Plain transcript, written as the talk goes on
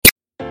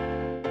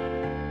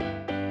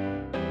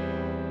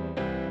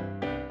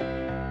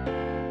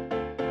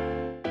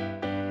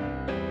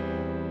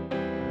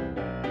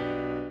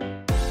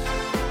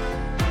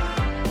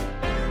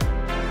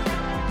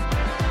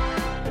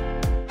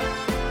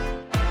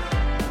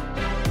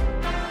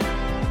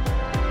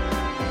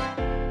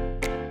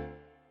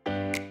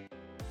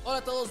Hola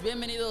a todos,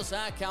 bienvenidos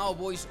a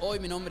Cowboys Hoy.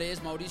 Mi nombre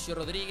es Mauricio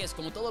Rodríguez,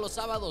 como todos los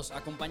sábados,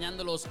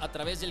 acompañándolos a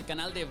través del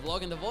canal de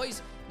Vlog and the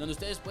Voice, donde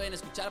ustedes pueden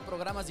escuchar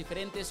programas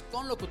diferentes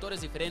con locutores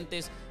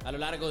diferentes a lo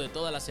largo de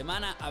toda la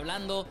semana,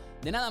 hablando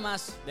de nada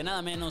más, de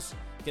nada menos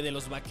que de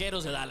los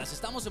Vaqueros de Dallas.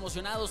 Estamos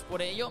emocionados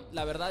por ello.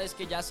 La verdad es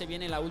que ya se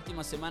viene la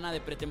última semana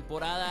de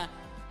pretemporada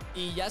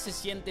y ya se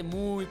siente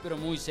muy, pero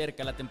muy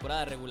cerca la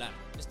temporada regular.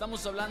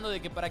 Estamos hablando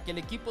de que para que el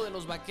equipo de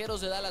los Vaqueros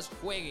de Dallas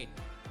juegue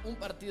un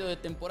partido de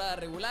temporada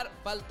regular,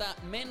 falta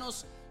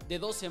menos de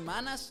 2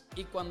 semanas,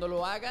 y cuando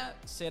lo haga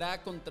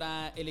será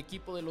contra el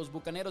equipo de los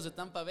Bucaneros de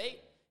Tampa Bay,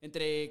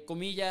 entre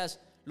comillas,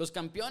 los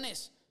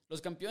campeones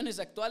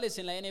actuales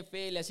en la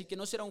NFL, así que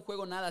no será un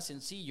juego nada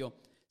sencillo.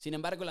 Sin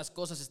embargo, las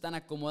cosas se están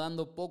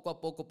acomodando poco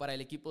a poco para el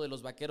equipo de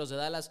los Vaqueros de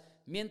Dallas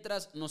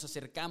mientras nos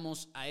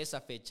acercamos a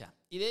esa fecha.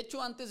 Y de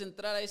hecho, antes de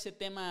entrar a ese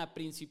tema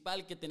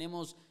principal que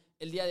tenemos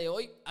el día de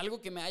hoy,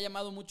 algo que me ha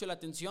llamado mucho la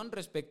atención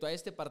respecto a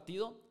este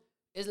partido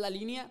es la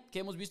línea que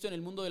hemos visto en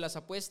el mundo de las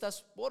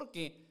apuestas,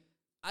 porque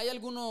hay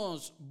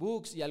algunos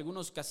books y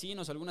algunos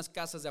casinos, algunas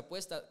casas de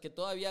apuesta que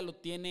todavía lo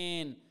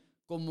tienen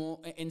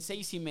como en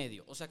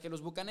 6.5. O sea que los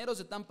Bucaneros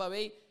de Tampa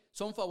Bay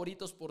son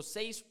favoritos por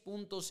 6.5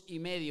 puntos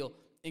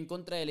en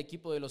contra del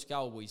equipo de los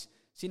Cowboys.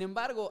 Sin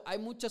embargo, hay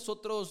muchos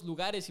otros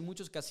lugares y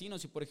muchos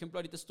casinos, y por ejemplo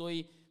ahorita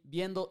estoy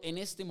viendo en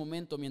este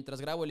momento, mientras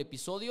grabo el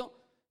episodio,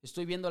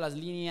 estoy viendo las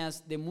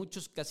líneas de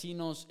muchos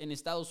casinos en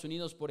Estados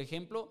Unidos, por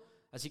ejemplo,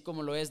 así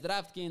como lo es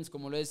DraftKings,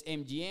 como lo es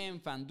MGM,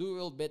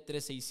 FanDuel,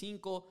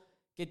 Bet365,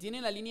 que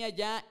tienen la línea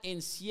ya en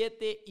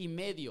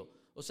 7.5.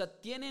 O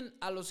sea, tienen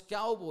a los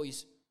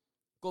Cowboys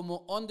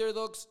como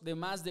underdogs de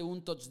más de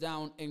un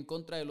touchdown en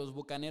contra de los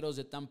Bucaneros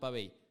de Tampa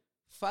Bay.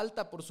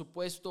 Falta, por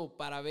supuesto,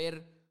 para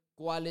ver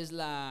cuál es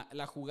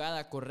la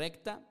jugada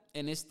correcta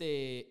en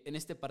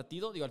este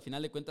partido. Digo, al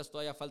final de cuentas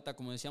todavía falta,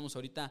 como decíamos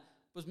ahorita,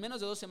 pues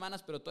menos de 2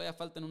 semanas, pero todavía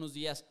faltan unos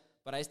días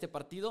para este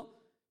partido.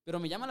 Pero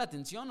me llama la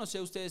atención, no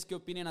sé ustedes qué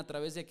opinen a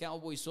través de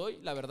Cowboys Hoy.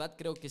 La verdad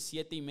creo que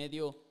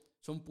 7.5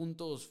 son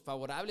puntos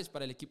favorables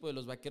para el equipo de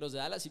los Vaqueros de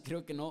Dallas, y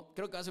creo que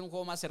va a ser un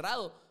juego más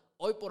cerrado.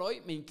 Hoy por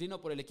hoy me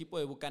inclino por el equipo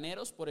de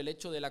Bucaneros por el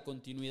hecho de la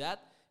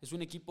continuidad. Es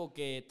un equipo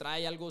que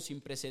trae algo sin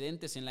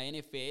precedentes en la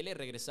NFL,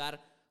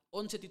 regresar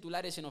 11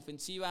 titulares en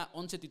ofensiva,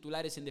 11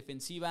 titulares en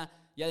defensiva,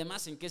 y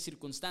además en qué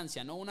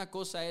circunstancia, ¿no? Una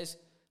cosa es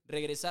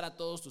regresar a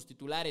todos tus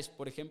titulares,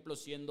 por ejemplo,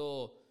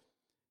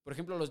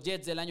 los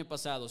Jets del año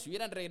pasado. Si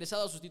hubieran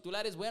regresado a sus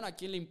titulares, bueno, ¿a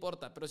quién le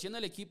importa? Pero siendo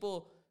el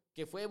equipo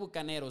que fue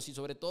Bucaneros y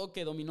sobre todo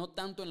que dominó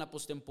tanto en la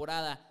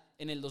postemporada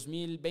en el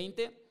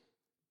 2020,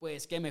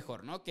 pues qué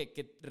mejor, ¿no?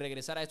 Que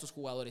regresar a estos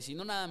jugadores. Y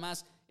no nada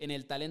más en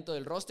el talento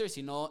del roster,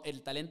 sino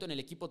el talento en el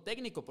equipo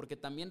técnico, porque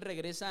también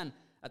regresan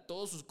a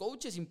todos sus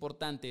coaches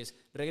importantes.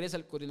 Regresa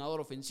el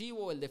coordinador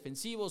ofensivo, el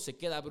defensivo, se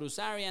queda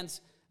Bruce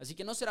Arians. Así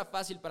que no será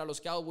fácil para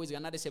los Cowboys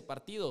ganar ese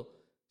partido.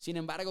 Sin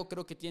embargo,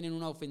 creo que tienen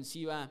una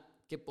ofensiva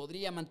que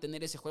podría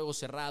mantener ese juego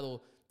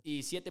cerrado, y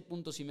 7.5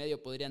 puntos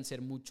podrían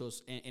ser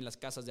muchos en las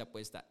casas de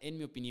apuesta, en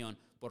mi opinión,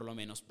 por lo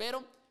menos.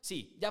 Pero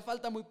sí, ya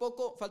falta muy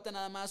poco, falta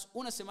nada más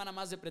una semana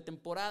más de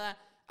pretemporada.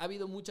 Ha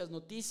habido muchas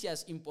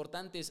noticias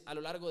importantes a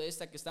lo largo de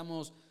esta que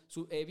estamos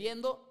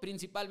viendo,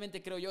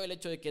 principalmente creo yo el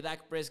hecho de que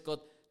Dak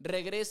Prescott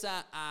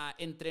regresa a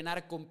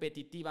entrenar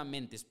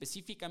competitivamente.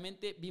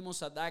 Específicamente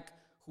vimos a Dak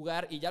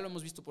jugar, y ya lo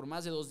hemos visto por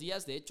más de 2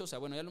 días, de hecho, ya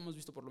lo hemos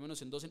visto por lo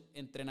menos en 2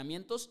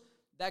 entrenamientos,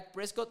 Dak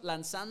Prescott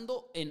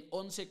lanzando en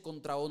 11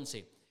 contra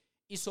 11.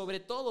 Y sobre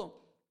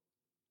todo,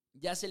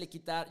 ya se le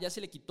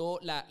quitó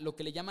lo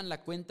que le llaman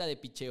la cuenta de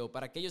picheo.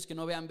 Para aquellos que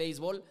no vean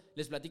béisbol,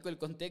 les platico el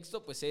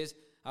contexto, pues es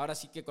ahora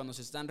sí que cuando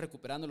se están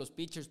recuperando los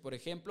pitchers, por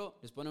ejemplo,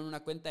 les ponen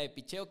una cuenta de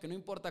picheo que no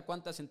importa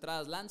cuántas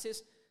entradas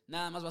lances,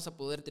 nada más vas a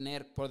poder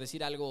tener, por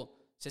decir algo,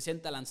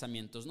 60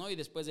 lanzamientos, ¿no? Y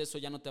después de eso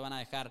ya no te van a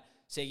dejar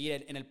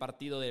seguir en el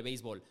partido de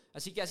béisbol.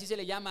 Así que así se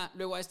le llama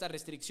luego a esta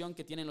restricción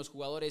que tienen los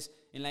jugadores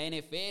en la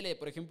NFL.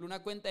 Por ejemplo,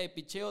 una cuenta de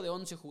picheo de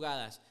 11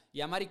 jugadas. Y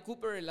a Amari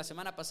Cooper la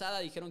semana pasada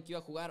dijeron que iba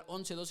a jugar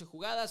 11, 12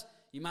 jugadas,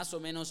 y más o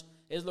menos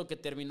es lo que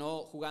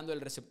terminó jugando el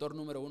receptor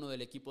número 1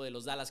 del equipo de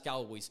los Dallas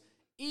Cowboys.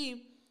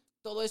 Y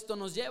todo esto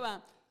nos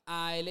lleva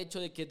al hecho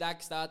de que Dak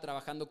estaba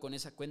trabajando con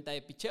esa cuenta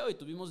de picheo, y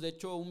tuvimos de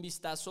hecho un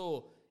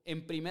vistazo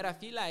en primera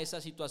fila a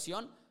esa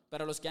situación.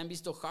 Para los que han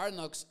visto Hard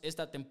Knocks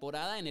esta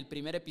temporada, en el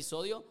primer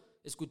episodio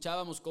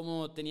escuchábamos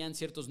cómo tenían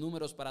ciertos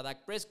números para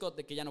Dak Prescott,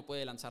 de que ya no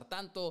puede lanzar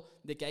tanto,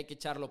 de que hay que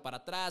echarlo para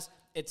atrás,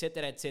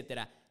 etcétera,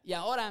 etcétera. Y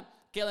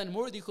ahora, Kellen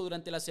Moore dijo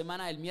durante la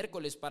semana, el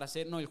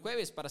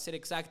jueves para ser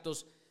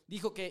exactos,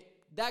 dijo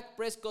que Dak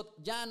Prescott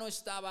ya no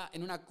estaba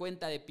en una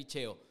cuenta de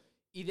picheo.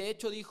 Y de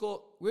hecho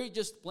dijo, we're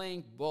just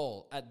playing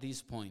ball at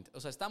this point.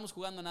 O sea, estamos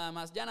jugando nada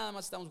más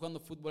estamos jugando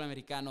fútbol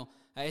americano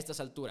a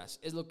estas alturas.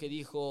 Es lo que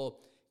dijo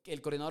el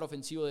coordinador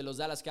ofensivo de los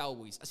Dallas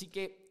Cowboys. Así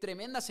que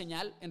tremenda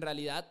señal en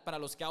realidad para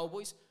los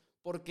Cowboys,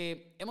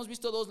 porque hemos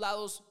visto 2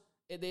 lados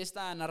de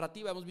esta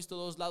narrativa, hemos visto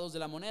 2 lados de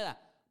la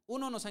moneda. Por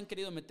un lado nos han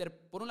querido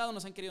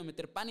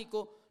meter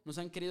pánico, nos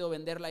han querido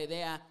vender la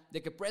idea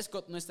de que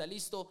Prescott no está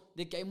listo,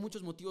 de que hay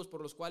muchos motivos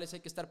por los cuales hay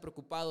que estar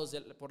preocupados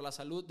por la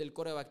salud del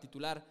quarterback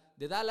titular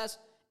de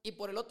Dallas. Y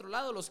por el otro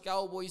lado, los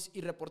Cowboys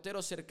y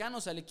reporteros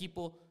cercanos al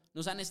equipo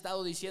nos han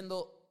estado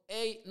diciendo,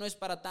 hey, no es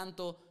para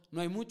tanto,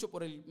 no hay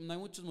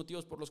muchos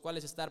motivos por los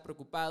cuales estar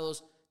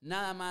preocupados,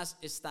 nada más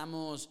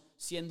estamos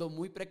siendo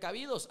muy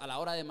precavidos a la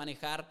hora de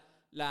manejar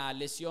la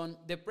lesión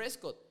de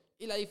Prescott.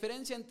 Y la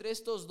diferencia entre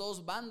estos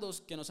dos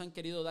bandos que nos han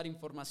querido dar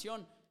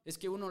información es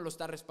que uno lo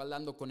está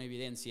respaldando con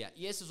evidencia,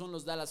 y esos son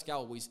los Dallas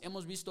Cowboys.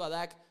 Hemos visto a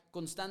Dak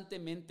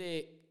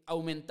constantemente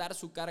aumentar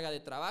su carga de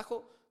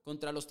trabajo.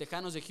 Contra los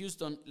Tejanos de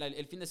Houston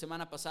el fin de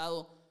semana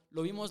pasado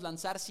lo vimos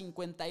lanzar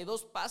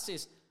 52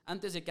 pases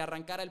antes de que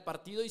arrancara el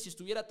partido, y si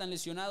estuviera tan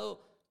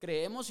lesionado,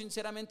 creemos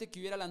sinceramente que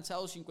hubiera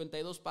lanzado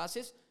 52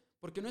 pases,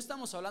 porque no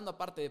estamos hablando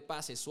aparte de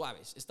pases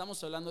suaves,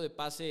 estamos hablando de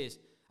pases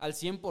al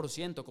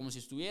 100%, como si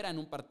estuviera en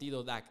un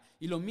partido Dak.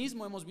 Y lo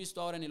mismo hemos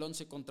visto ahora en el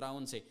 11 contra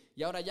 11,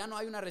 y ahora ya no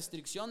hay una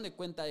restricción de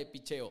cuenta de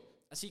picheo.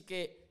 Así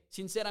que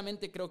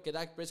sinceramente creo que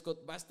Dak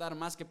Prescott va a estar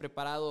más que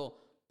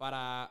preparado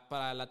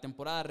para la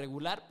temporada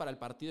regular, para el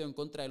partido en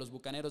contra de los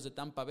Bucaneros de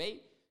Tampa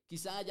Bay.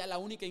 Quizá ya la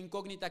única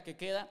incógnita que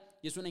queda,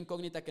 y es una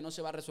incógnita que no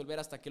se va a resolver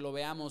hasta que lo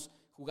veamos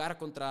jugar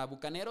contra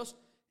Bucaneros,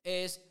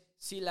 es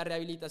si la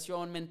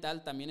rehabilitación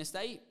mental también está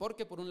ahí.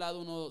 Porque por un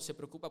lado uno se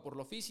preocupa por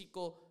lo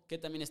físico, que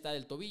también está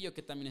del tobillo,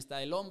 que también está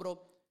del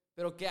hombro,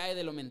 pero ¿qué hay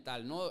de lo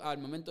mental, no? Al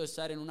momento de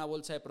estar en una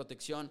bolsa de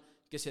protección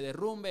que se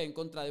derrumbe en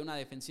contra de una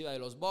defensiva de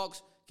los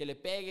Bucs, que le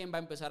peguen, va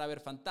a empezar a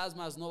haber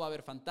fantasmas, no va a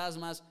haber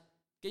fantasmas.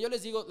 Que yo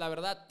les digo, la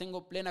verdad,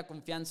 tengo plena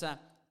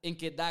confianza en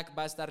que Dak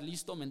va a estar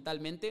listo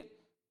mentalmente.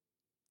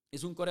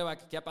 Es un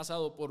quarterback que ha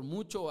pasado por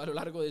mucho a lo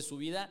largo de su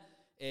vida.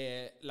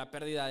 La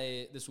pérdida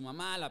de su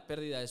mamá, la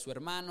pérdida de su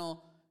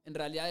hermano. En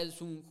realidad es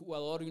un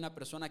jugador y una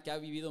persona que ha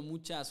vivido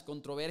muchas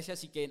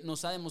controversias y que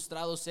nos ha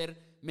demostrado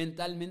ser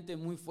mentalmente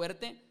muy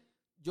fuerte.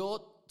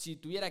 Yo, si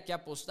tuviera que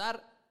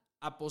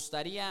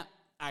apostaría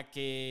a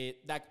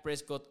que Dak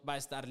Prescott va a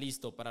estar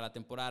listo para la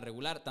temporada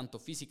regular, tanto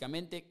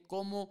físicamente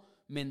como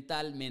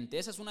mentalmente.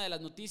 Esa es una de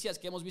las noticias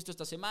que hemos visto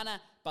esta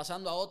semana.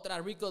 Pasando a otra,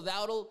 Rico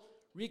Dowdle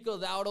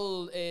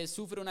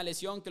sufre una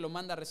lesión que lo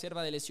manda a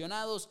reserva de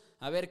lesionados.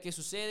 A ver qué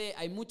sucede.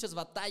 Hay muchas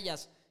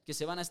batallas que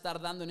se van a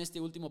estar dando en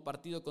este último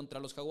partido contra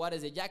los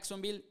Jaguares de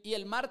Jacksonville. Y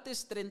el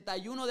martes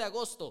 31 de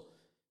agosto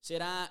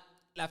será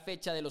la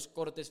fecha de los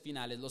cortes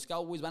finales. Los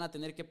Cowboys van a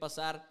tener que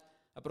pasar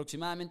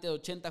aproximadamente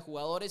 80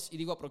 jugadores, y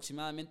digo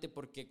aproximadamente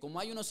porque como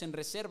hay unos en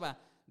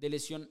reserva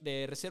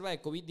de reserva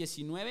de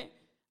COVID-19,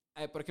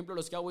 por ejemplo,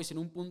 los Cowboys en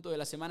un punto de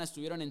la semana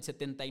estuvieron en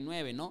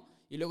 79, ¿no?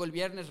 Y luego el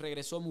viernes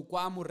regresó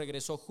Mukuamu,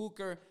 regresó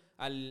Hooker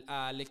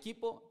al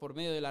equipo por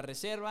medio de la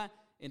reserva.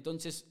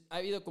 Entonces ha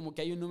habido como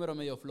que hay un número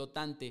medio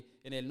flotante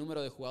en el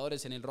número de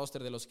jugadores en el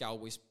roster de los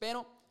Cowboys.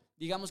 Pero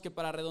digamos que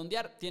para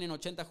redondear, tienen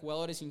 80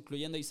 jugadores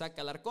incluyendo a Isaac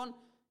Alarcón,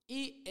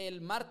 y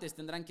el martes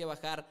tendrán que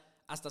bajar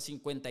hasta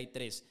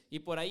 53. Y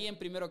por ahí en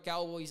Primero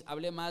Cowboys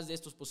hablé más de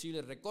estos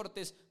posibles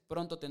recortes.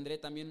 Pronto tendré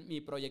también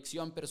mi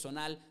proyección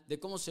personal de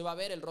cómo se va a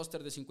ver el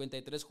roster de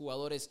 53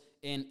 jugadores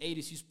en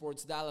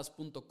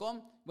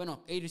atcsportsdallas.com.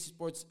 Bueno,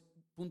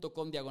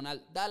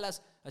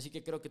 atcsports.com/Dallas. Así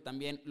que creo que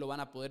también lo van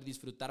a poder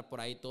disfrutar por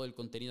ahí, todo el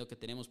contenido que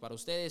tenemos para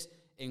ustedes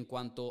en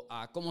cuanto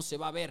a cómo se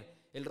va a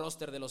ver el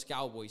roster de los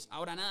Cowboys.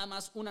 Ahora nada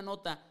más una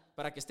nota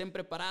para que estén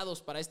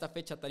preparados para esta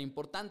fecha tan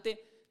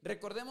importante.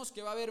 Recordemos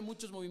que va a haber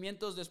muchos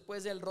movimientos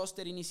después del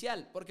roster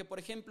inicial, porque por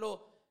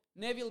ejemplo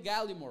Neville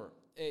Gallimore,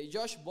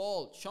 Josh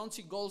Ball,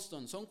 Chauncey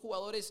Golston son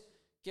jugadores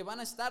que van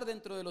a estar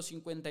dentro de los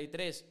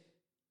 53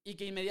 y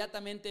que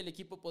inmediatamente el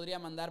equipo podría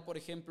mandar, por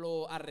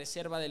ejemplo, a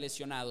reserva de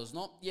lesionados,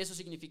 ¿no? Y eso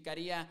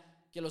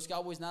significaría que los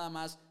Cowboys nada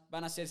más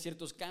van a hacer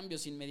ciertos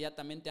cambios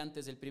inmediatamente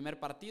antes del primer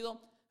partido.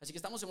 Así que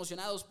estamos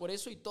emocionados por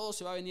eso, y todo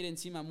se va a venir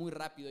encima muy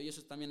rápido, y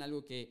eso es también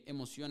algo que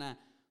emociona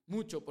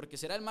mucho, porque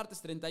será el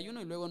martes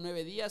 31 y luego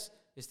 9 días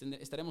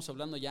estaremos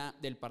hablando ya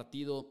del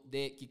partido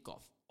de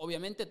kickoff.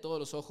 Obviamente todos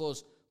los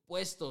ojos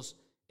puestos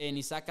en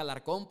Isaac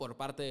Alarcón por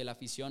parte de la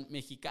afición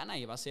mexicana,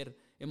 y va a ser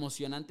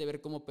emocionante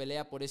ver cómo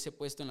pelea por ese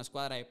puesto en la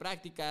escuadra de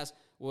prácticas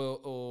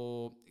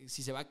o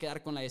si se va a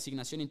quedar con la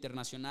designación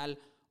internacional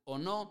o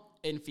no.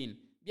 En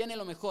fin, viene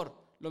lo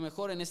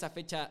mejor en esa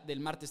fecha del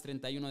martes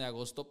 31 de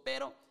agosto,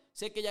 pero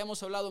sé que ya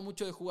hemos hablado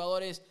mucho de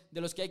jugadores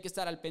de los que hay que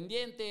estar al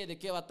pendiente, de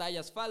qué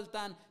batallas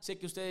faltan. Sé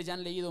que ustedes ya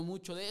han leído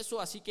mucho de eso,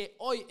 así que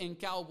hoy en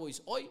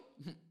Cowboys Hoy,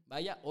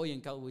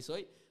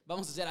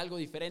 vamos a hacer algo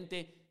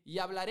diferente y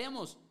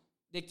hablaremos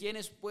de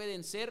quiénes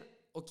pueden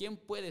ser, o quién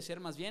puede ser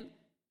más bien,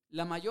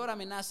 la mayor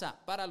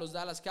amenaza para los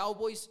Dallas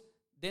Cowboys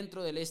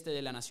dentro del este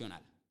de la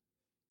Nacional.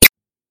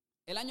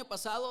 El año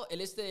pasado,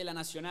 el este de la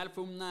Nacional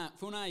fue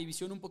una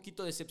división un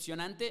poquito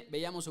decepcionante.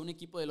 Veíamos a un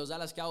equipo de los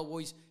Dallas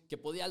Cowboys que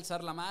podía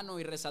alzar la mano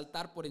y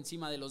resaltar por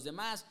encima de los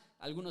demás.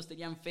 Algunos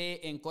tenían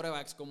fe en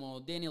quarterbacks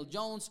como Daniel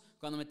Jones.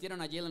 Cuando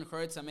metieron a Jalen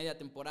Hurts a media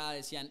temporada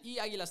decían, y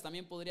Águilas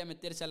también podría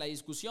meterse a la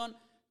discusión.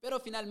 Pero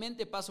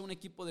finalmente pasa un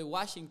equipo de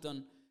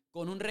Washington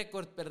con un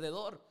récord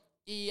perdedor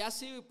y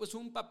hace pues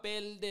un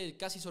papel de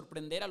casi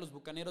sorprender a los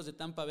Bucaneros de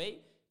Tampa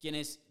Bay,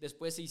 quienes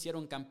después se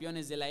hicieron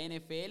campeones de la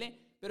NFL.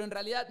 pero en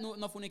realidad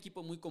no fue un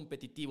equipo muy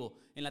competitivo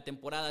en la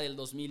temporada del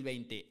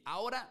 2020.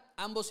 Ahora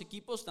ambos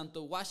equipos,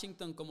 tanto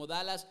Washington como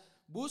Dallas,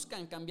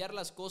 buscan cambiar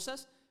las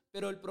cosas,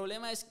 pero el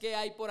problema es que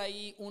hay por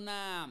ahí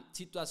una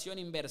situación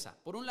inversa.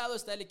 Por un lado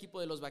está el equipo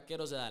de los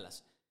Vaqueros de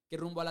Dallas, que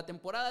rumbo a la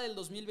temporada del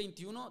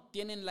 2021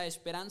 tienen la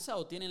esperanza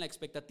o tienen la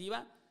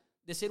expectativa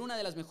de ser una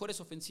de las mejores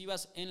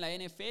ofensivas en la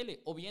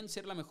NFL, o bien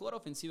ser la mejor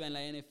ofensiva en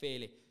la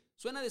NFL.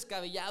 Suena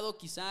descabellado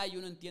quizá, y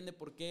uno entiende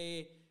por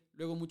qué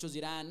luego muchos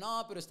dirán,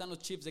 no, pero están los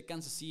Chiefs de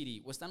Kansas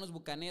City o están los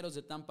Bucaneros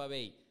de Tampa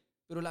Bay.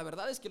 Pero la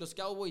verdad es que los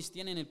Cowboys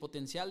tienen el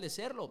potencial de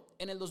serlo.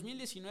 En el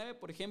 2019,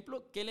 por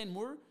ejemplo, Kellen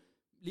Moore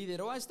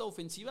lideró a esta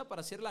ofensiva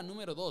para ser la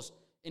número 2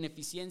 en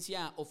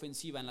eficiencia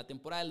ofensiva en la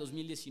temporada del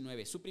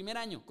 2019, su primer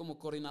año como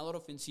coordinador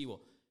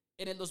ofensivo.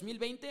 En el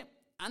 2020,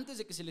 antes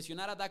de que se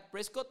lesionara Dak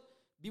Prescott,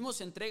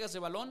 vimos entregas de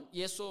balón,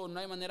 y eso no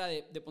hay manera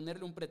de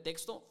ponerle un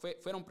pretexto.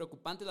 Fueron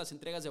preocupantes las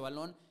entregas de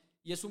balón,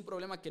 y es un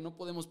problema que no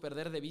podemos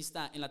perder de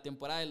vista en la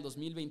temporada del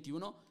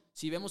 2021.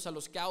 Si vemos a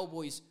los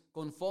Cowboys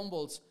con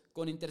fumbles,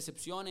 con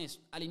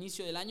intercepciones al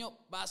inicio del año,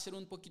 va a ser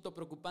un poquito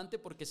preocupante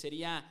porque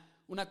sería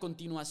una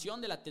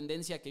continuación de la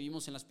tendencia que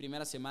vimos en las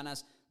primeras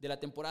semanas de la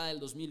temporada del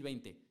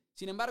 2020.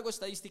 Sin embargo,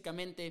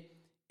 estadísticamente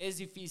es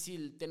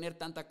difícil tener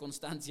tanta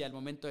constancia al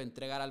momento de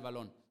entregar al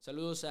balón.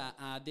 Saludos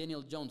a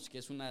Daniel Jones, que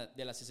es una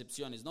de las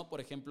excepciones, ¿no? Por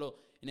ejemplo,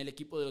 en el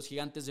equipo de los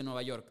Gigantes de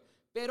Nueva York.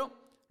 Pero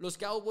los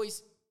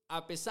Cowboys,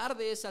 a pesar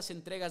de esas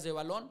entregas de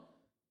balón,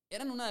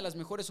 eran una de las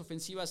mejores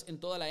ofensivas en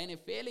toda la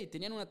NFL y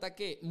tenían un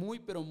ataque muy,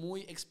 pero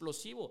muy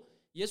explosivo.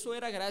 Y eso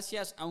era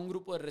gracias a un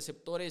grupo de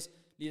receptores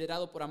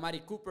liderado por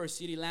Amari Cooper,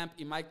 CeeDee Lamb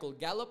y Michael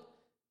Gallup.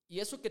 Y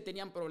eso que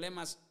tenían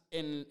problemas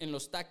en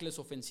los tackles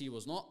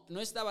ofensivos, ¿no? No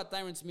estaba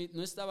Tyron Smith,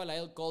 no estaba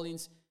La'el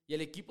Collins, y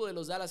el equipo de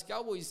los Dallas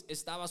Cowboys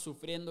estaba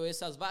sufriendo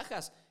esas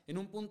bajas. En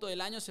un punto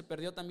del año se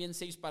perdió también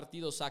 6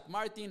 partidos Zach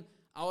Martin.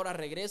 Ahora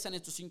regresan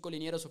estos 5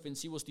 linieros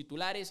ofensivos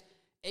titulares.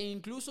 E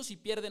incluso si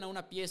pierden a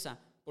una pieza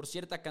por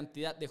cierta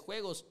cantidad de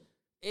juegos,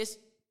 es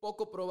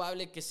poco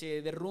probable que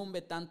se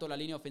derrumbe tanto la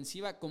línea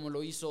ofensiva como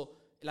lo hizo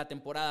la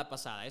temporada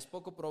pasada. Es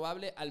poco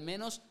probable, al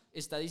menos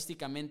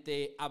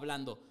estadísticamente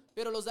hablando.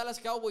 Pero los Dallas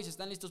Cowboys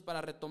están listos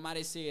para retomar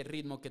ese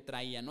ritmo que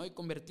traían, ¿no? Y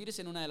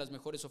convertirse en una de las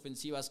mejores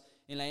ofensivas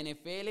en la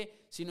NFL,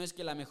 si no es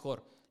que la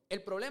mejor.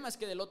 El problema es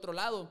que del otro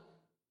lado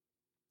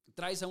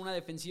traes a una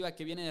defensiva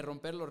que viene de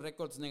romper los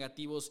récords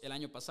negativos el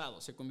año pasado.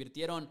 Se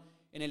convirtieron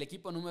en el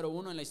equipo número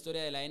 1 en la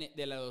historia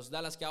de los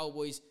Dallas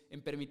Cowboys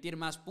en permitir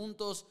más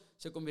puntos.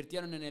 Se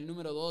convirtieron en el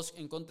número 2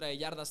 en contra de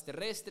yardas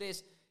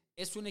terrestres.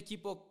 Es un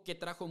equipo que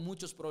trajo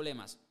muchos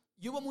problemas.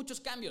 Y hubo muchos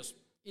cambios.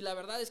 Y la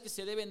verdad es que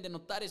se deben de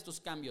notar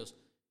estos cambios.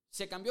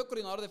 Se cambió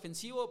coordinador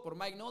defensivo por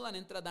Mike Nolan,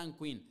 entra Dan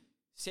Quinn.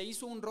 Se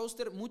hizo un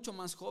roster mucho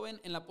más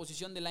joven en la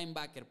posición de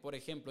linebacker, por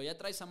ejemplo. Ya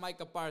traes a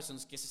Micah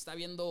Parsons, que se está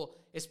viendo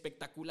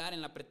espectacular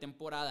en la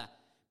pretemporada.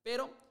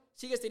 Pero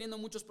sigues teniendo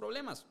muchos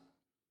problemas.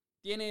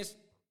 Tienes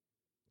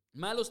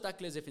malos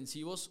tackles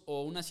defensivos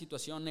o una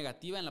situación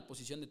negativa en la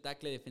posición de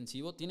tackle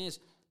defensivo. Tienes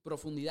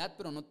profundidad,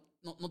 pero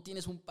no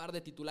tienes un par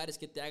de titulares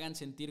que te hagan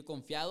sentir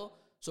confiado.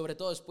 Sobre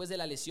todo después de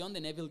la lesión de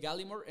Neville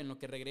Gallimore, en lo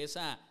que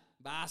regresa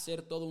va a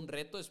ser todo un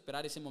reto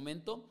esperar ese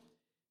momento.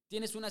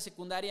 Tienes una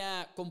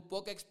secundaria con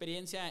poca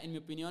experiencia, en mi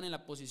opinión, en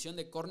la posición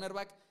de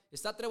cornerback.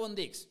 Está Trevon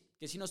Diggs,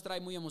 que sí nos trae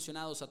muy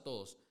emocionados a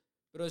todos.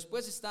 Pero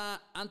después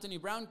está Anthony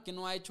Brown, que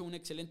no ha hecho un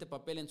excelente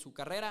papel en su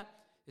carrera.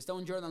 Está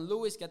un Jordan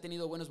Lewis, que ha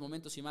tenido buenos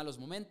momentos y malos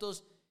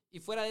momentos. Y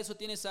fuera de eso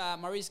tienes a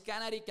Maurice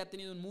Canary, que ha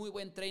tenido un muy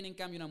buen training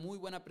camp y una muy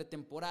buena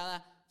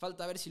pretemporada.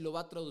 Falta ver si lo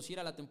va a traducir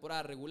a la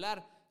temporada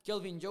regular.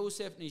 Kelvin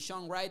Joseph y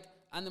Sean Wright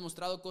han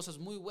demostrado cosas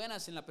muy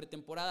buenas en la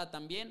pretemporada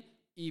también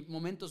y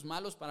momentos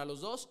malos para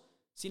los dos.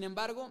 Sin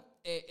embargo,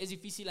 es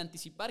difícil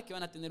anticipar que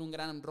van a tener un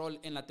gran rol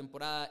en la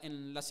temporada,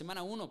 en la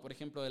semana 1, por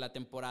ejemplo, de la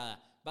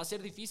temporada. Va a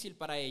ser difícil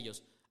para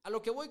ellos. A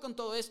lo que voy con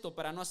todo esto,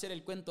 para no hacer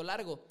el cuento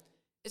largo,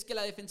 es que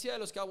la defensiva de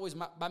los Cowboys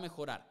va a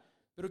mejorar,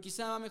 pero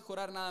quizá va a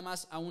mejorar nada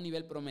más a un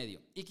nivel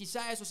promedio. Y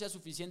quizá eso sea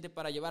suficiente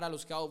para llevar a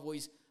los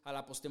Cowboys a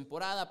la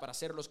postemporada, para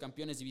ser los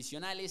campeones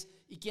divisionales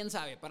y quién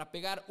sabe, para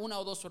pegar 1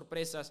 o 2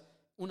 sorpresas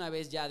una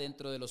vez ya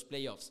dentro de los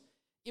playoffs.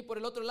 Y por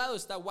el otro lado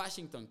está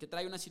Washington, que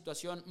trae una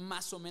situación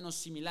más o menos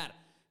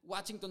similar.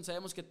 Washington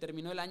sabemos que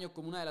terminó el año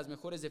como una de las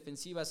mejores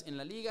defensivas en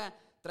la liga.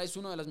 Traes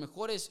uno de los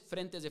mejores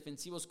frentes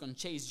defensivos con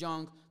Chase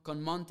Young,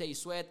 con Montez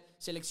Sweat.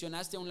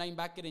 Seleccionaste a un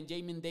linebacker en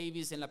Jamin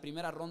Davis en la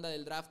primera ronda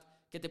del draft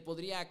que te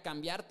podría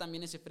cambiar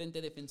también ese frente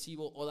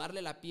defensivo o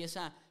darle la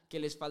pieza que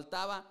les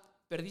faltaba.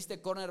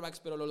 Perdiste cornerbacks,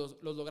 pero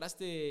los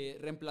lograste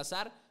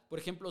reemplazar. Por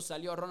ejemplo,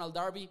 salió Ronald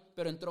Darby,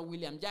 pero entró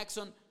William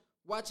Jackson.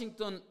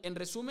 Washington, en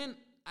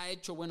resumen, ha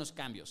hecho buenos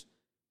cambios.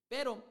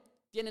 Pero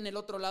tienen el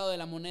otro lado de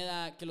la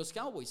moneda que los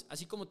Cowboys.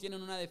 Así como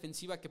tienen una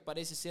defensiva que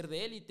parece ser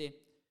de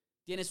élite,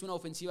 tienes una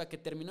ofensiva que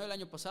terminó el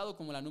año pasado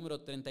como la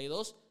número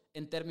 32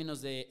 en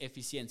términos de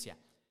eficiencia.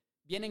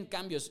 Vienen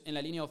cambios en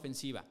la línea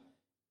ofensiva.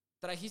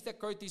 Trajiste a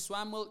Curtis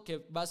Samuel, que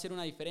va a ser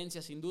una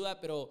diferencia sin duda,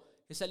 pero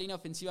esa línea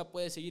ofensiva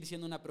puede seguir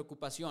siendo una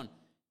preocupación.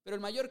 Pero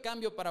el mayor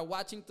cambio para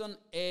Washington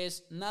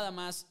es nada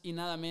más y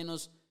nada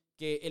menos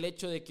que el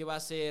hecho de que va a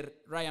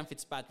ser Ryan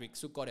Fitzpatrick,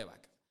 su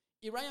quarterback.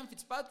 Y Ryan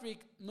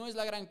Fitzpatrick no es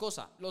la gran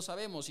cosa, lo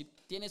sabemos, y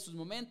tiene sus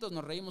momentos,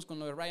 nos reímos con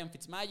lo de Ryan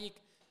Fitzmagic,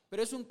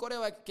 pero es un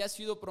quarterback que ha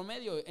sido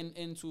promedio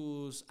en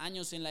sus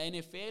años en la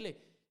NFL,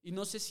 y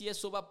no sé si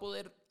eso va a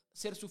poder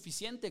ser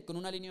suficiente con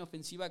una línea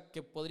ofensiva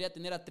que podría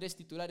tener a 3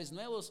 titulares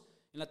nuevos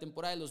en la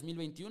temporada del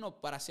 2021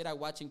 para hacer a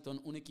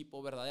Washington un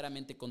equipo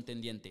verdaderamente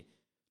contendiente.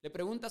 Le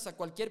preguntas a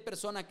cualquier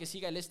persona que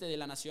siga el este de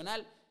la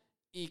Nacional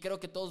y creo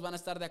que todos van a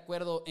estar de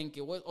acuerdo en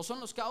que o son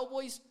los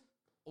Cowboys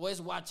o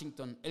es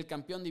Washington el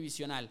campeón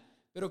divisional.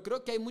 Pero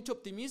creo que hay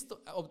mucho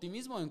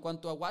optimismo en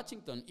cuanto a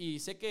Washington y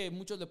sé que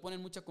muchos le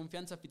ponen mucha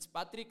confianza a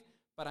Fitzpatrick.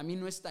 Para mí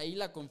no está ahí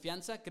la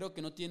confianza. Creo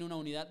que no tiene una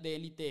unidad de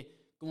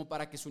élite como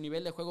para que su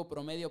nivel de juego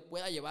promedio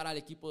pueda llevar al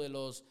equipo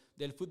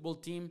del fútbol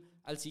team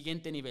al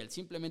siguiente nivel.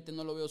 Simplemente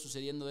no lo veo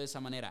sucediendo de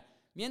esa manera.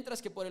 Mientras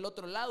que por el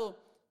otro lado,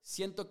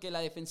 siento que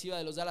la defensiva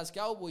de los Dallas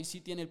Cowboys sí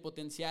tiene el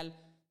potencial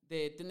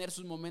de tener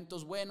sus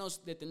momentos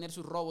buenos, de tener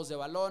sus robos de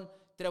balón.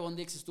 Trevon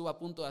Diggs estuvo a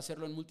punto de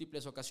hacerlo en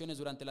múltiples ocasiones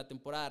durante la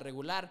temporada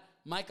regular.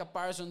 Micah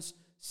Parsons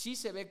sí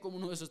se ve como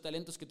uno de esos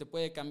talentos que te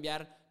puede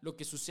cambiar lo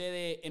que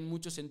sucede en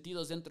muchos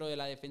sentidos dentro de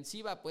la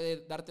defensiva.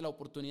 Puede darte la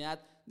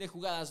oportunidad de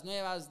jugadas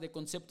nuevas, de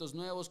conceptos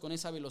nuevos, con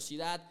esa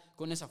velocidad,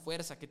 con esa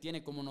fuerza que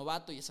tiene como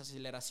novato y esa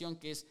aceleración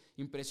que es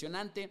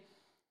impresionante.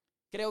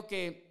 Creo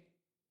que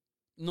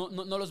no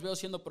los veo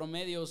siendo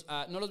promedios,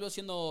 no los veo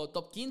siendo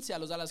top 15 a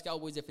los Dallas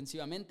Cowboys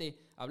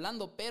defensivamente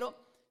hablando, pero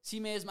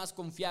sí me es más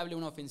confiable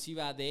una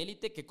ofensiva de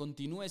élite que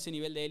continúe ese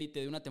nivel de élite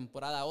de una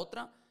temporada a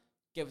otra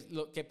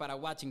que para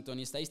Washington,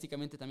 y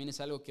estadísticamente también es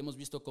algo que hemos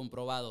visto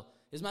comprobado.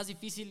 Es más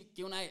difícil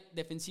que una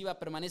defensiva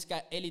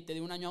permanezca élite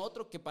de un año a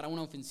otro que para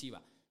una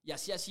ofensiva, y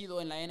así ha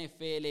sido en la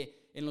NFL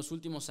en los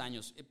últimos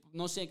años.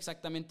 No sé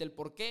exactamente el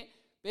por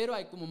qué, pero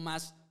hay como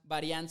más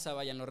varianza,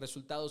 en los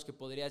resultados que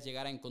podrías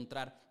llegar a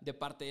encontrar de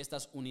parte de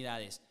estas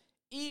unidades.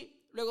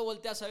 Y luego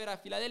volteas a ver a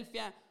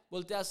Filadelfia,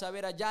 volteas a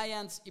ver a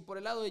Giants, y por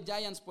el lado de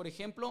Giants, por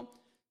ejemplo,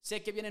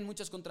 sé que vienen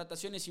muchas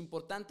contrataciones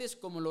importantes,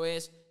 como lo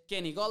es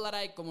Kenny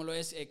Golladay, como lo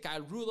es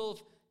Kyle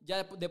Rudolph.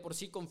 Ya de por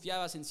sí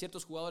confiabas en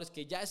ciertos jugadores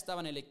que ya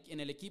estaban en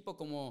el equipo,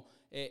 como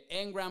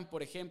Engram,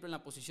 por ejemplo, en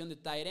la posición de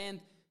tight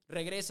end.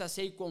 Regresa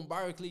Saquon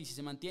Barkley, y si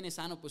se mantiene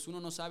sano, pues uno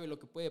no sabe lo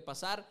que puede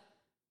pasar,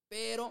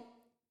 pero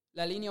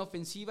la línea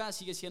ofensiva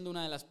sigue siendo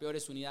una de las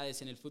peores unidades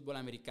en el fútbol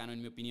americano,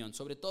 en mi opinión,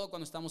 sobre todo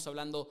cuando estamos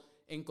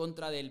hablando en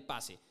contra del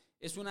pase.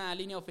 Es una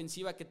línea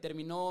ofensiva que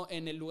terminó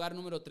en el lugar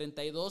número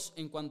 32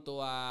 en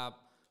cuanto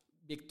a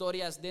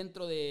victorias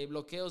dentro de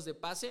bloqueos de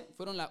pase.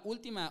 Fueron la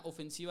última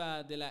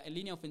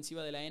línea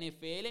ofensiva de la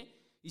NFL,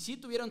 y sí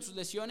tuvieron sus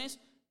lesiones,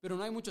 pero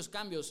no hay muchos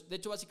cambios. De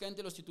hecho,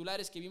 básicamente los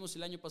titulares que vimos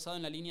el año pasado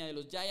en la línea de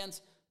los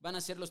Giants van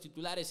a ser los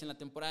titulares en la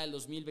temporada del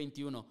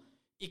 2021.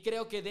 Y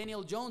creo que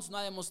Daniel Jones no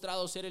ha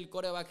demostrado ser el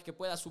quarterback que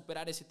pueda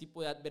superar ese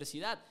tipo de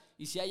adversidad.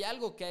 Y si hay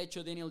algo que ha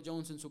hecho Daniel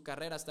Jones en su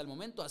carrera hasta el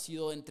momento, ha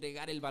sido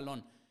entregar el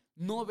balón.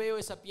 No veo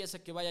esa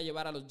pieza que vaya a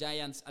llevar a los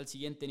Giants al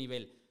siguiente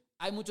nivel.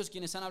 Hay muchos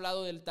quienes han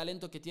hablado del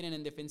talento que tienen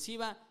en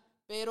defensiva,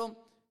 pero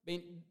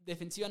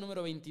defensiva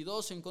número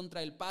 22 en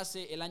contra del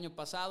pase el año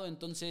pasado.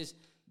 Entonces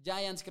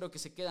Giants creo que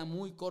se queda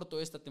muy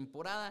corto esta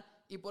temporada.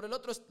 Y por el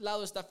otro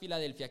lado está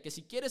Filadelfia, que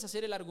si quieres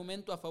hacer el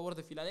argumento a favor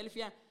de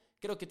Filadelfia,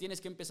 creo que tienes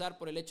que empezar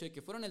por el hecho de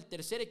que fueron el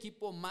tercer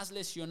equipo más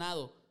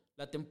lesionado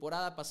la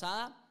temporada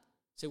pasada,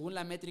 según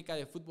la métrica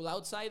de Football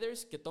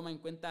Outsiders, que toma en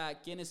cuenta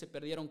quiénes se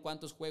perdieron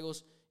cuántos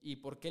juegos y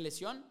por qué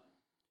lesión,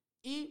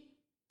 y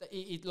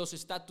los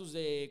estatus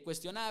de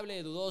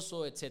cuestionable,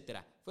 dudoso, etc.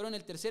 Fueron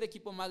el tercer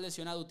equipo más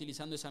lesionado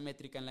utilizando esa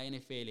métrica en la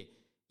NFL.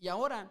 Y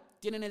ahora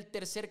tienen el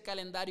tercer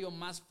calendario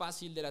más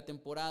fácil de la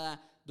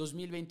temporada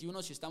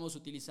 2021 si estamos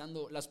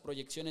utilizando las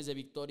proyecciones de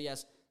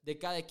victorias de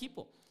cada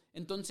equipo.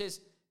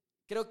 Entonces,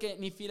 creo que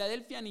ni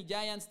Filadelfia ni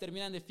Giants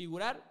terminan de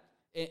figurar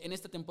en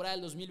esta temporada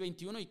del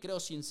 2021, y creo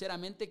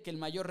sinceramente que el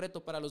mayor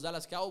reto para los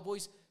Dallas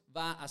Cowboys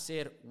va a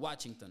ser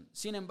Washington.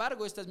 Sin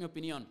embargo, esta es mi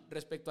opinión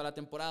respecto a la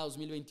temporada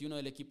 2021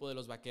 del equipo de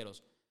los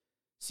Vaqueros.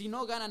 Si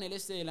no ganan el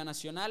este de la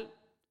Nacional,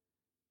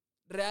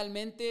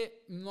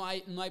 realmente no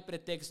hay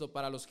pretexto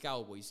para los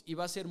Cowboys, y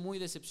va a ser muy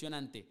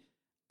decepcionante.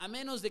 A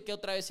menos de que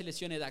otra vez se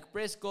lesione Dak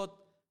Prescott,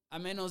 a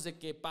menos de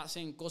que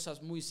pasen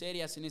cosas muy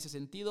serias en ese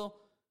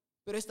sentido,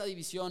 pero esta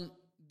división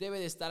debe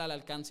de estar al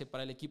alcance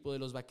para el equipo de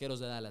los Vaqueros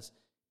de Dallas.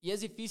 Y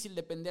es difícil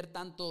depender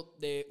tanto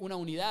de una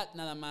unidad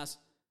nada más,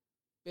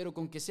 pero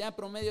con que sea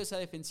promedio esa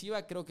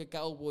defensiva, creo que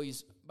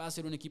Cowboys va a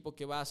ser un equipo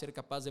que va a ser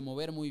capaz de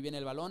mover muy bien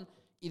el balón,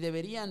 y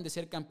deberían de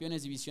ser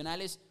campeones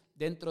divisionales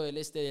dentro del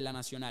este de la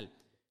Nacional.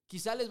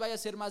 Quizá les vaya a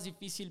ser más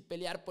difícil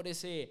pelear por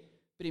ese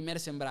primer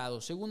sembrado,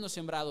 segundo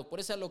sembrado, por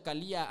esa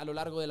localía a lo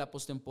largo de la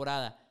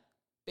postemporada,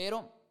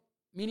 pero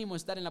mínimo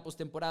estar en la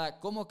postemporada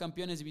como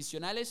campeones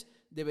divisionales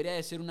debería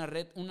de ser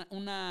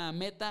una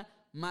meta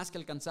más que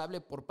alcanzable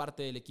por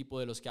parte del equipo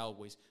de los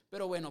Cowboys.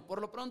 Pero bueno, por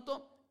lo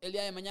pronto, el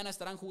día de mañana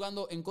estarán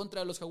jugando en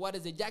contra de los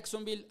Jaguares de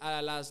Jacksonville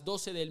a las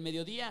 12 del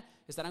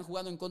mediodía. Estarán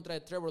jugando en contra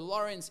de Trevor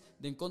Lawrence,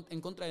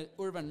 en contra de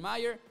Urban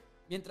Meyer.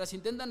 mientras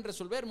intentan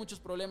resolver muchos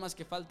problemas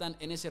que faltan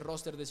en ese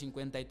roster de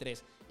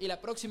 53. Y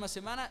la próxima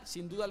semana,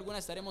 sin duda alguna,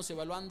 estaremos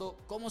evaluando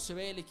cómo se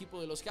ve el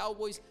equipo de los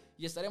Cowboys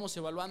y estaremos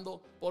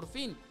evaluando, por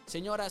fin,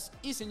 señoras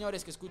y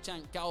señores que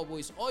escuchan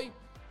Cowboys Hoy,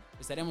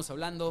 estaremos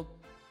hablando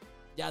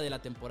ya de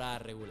la temporada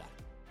regular.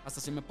 Hasta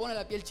se me pone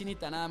la piel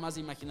chinita nada más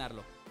de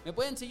imaginarlo. Me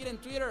pueden seguir en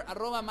Twitter,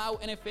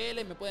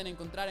 @MauNFL, me pueden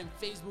encontrar en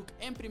Facebook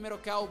en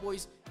Primero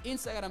Cowboys,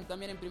 Instagram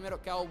también en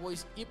Primero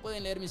Cowboys y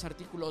pueden leer mis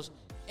artículos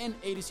en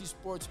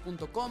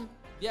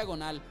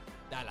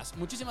atcsports.com/Dallas.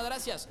 Muchísimas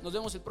gracias, nos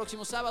vemos el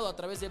próximo sábado a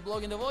través de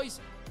Blogging the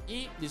Voice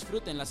y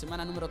disfruten la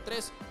semana número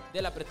 3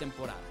 de la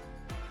pretemporada.